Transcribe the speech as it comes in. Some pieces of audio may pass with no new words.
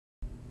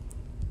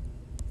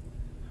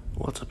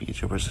What's up,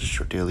 YouTubers? This is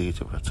your daily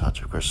YouTuber,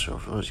 Tattoo Crystal.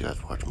 For those of you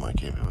guys watching my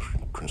game,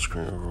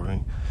 screen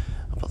recording,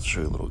 I'm about to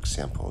show you a little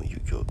example on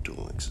Yu-Gi-Oh!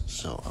 Duel Links.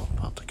 So, I'm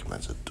about to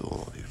commence a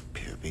duel of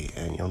PvP,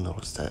 and you'll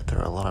notice that there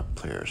are a lot of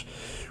players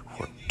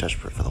who are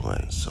desperate for the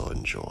win, so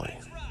enjoy.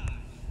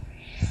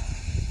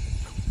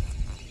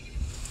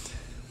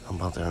 I'm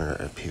about to enter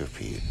a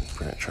PvP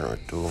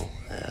tournament duel,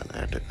 and I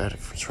had to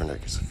surrender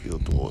against a few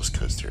duels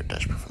because they're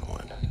desperate for the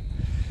win.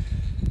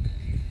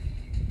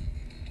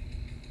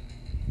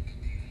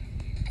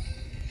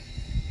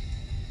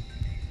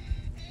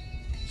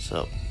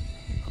 So,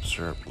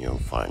 observe and you'll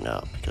find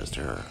out, because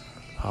there are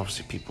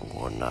obviously people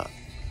who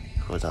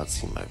have not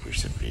seen my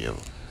recent video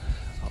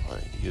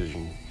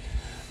using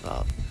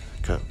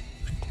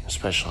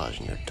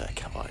specializing your deck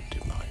how I do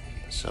mine.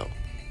 So,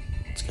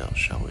 let's go,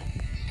 shall we?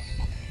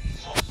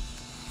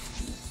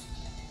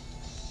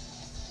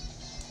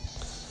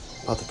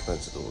 About to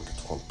commence a duel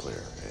against one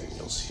player, and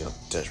you'll see how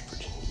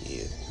desperate he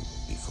is and he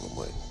will be for the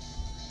win.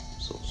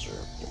 So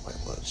observe, you might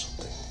learn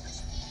something.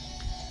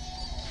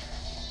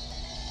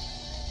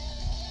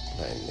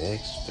 My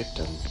next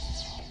victim.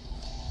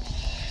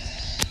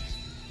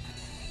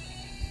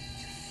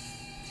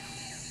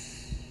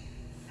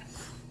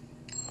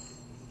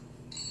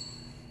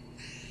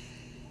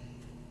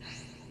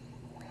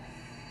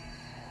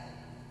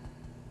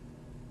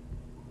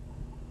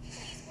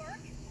 Please work.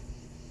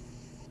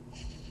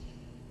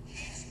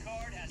 Each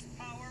card has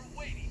power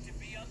waiting to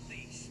be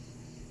unleashed.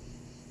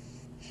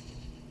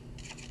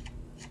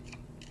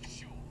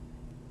 Sure,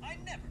 I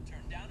never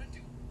turn down a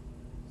duel.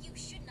 You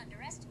shouldn't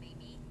underestimate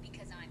me,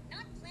 because I'm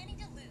not planning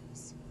to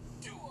lose.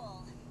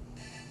 Duel.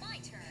 My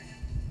turn.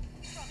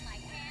 From my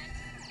hand,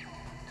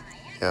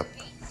 I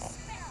activate a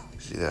spell.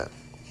 See that?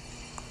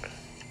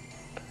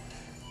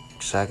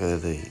 Exactly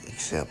the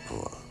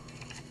example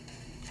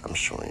I'm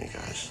showing you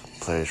guys.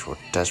 Players who are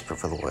desperate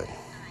for the win.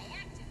 I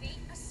activate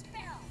a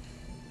spell.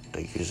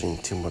 They're using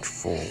too much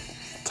full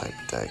type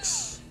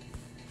decks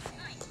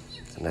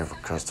and never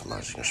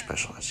customizing or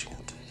specializing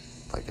it,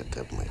 like I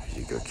did with my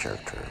Yu-Gi-Oh!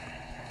 Character,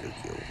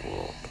 Yu-Gi-Oh!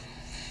 World.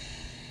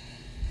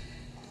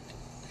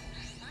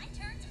 My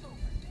turn's over.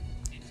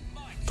 It's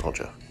my Told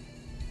ya.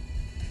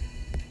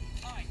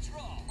 I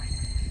draw.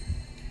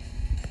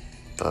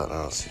 But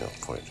I don't see no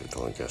point in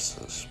going against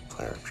this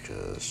player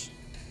because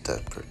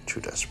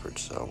too desperate,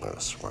 so I'm gonna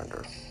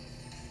surrender.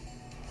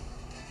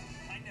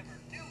 I never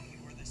knew you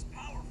were this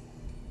powerful.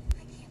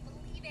 I can't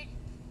believe it.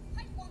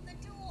 I won the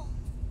duel.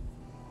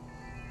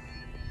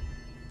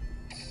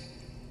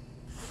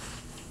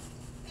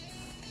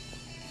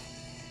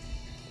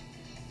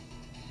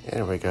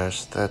 Anyway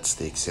guys, that's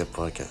the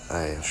example I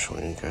have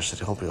shown you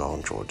guys. I hope you all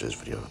enjoyed this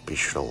video. Be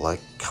sure to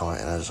like,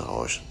 comment, and as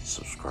always,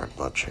 subscribe to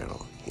my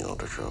channel. You know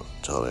the drill.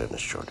 Till then,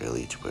 it's your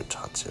daily YouTuber,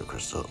 Tattoo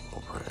Crystal,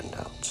 over and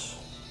out.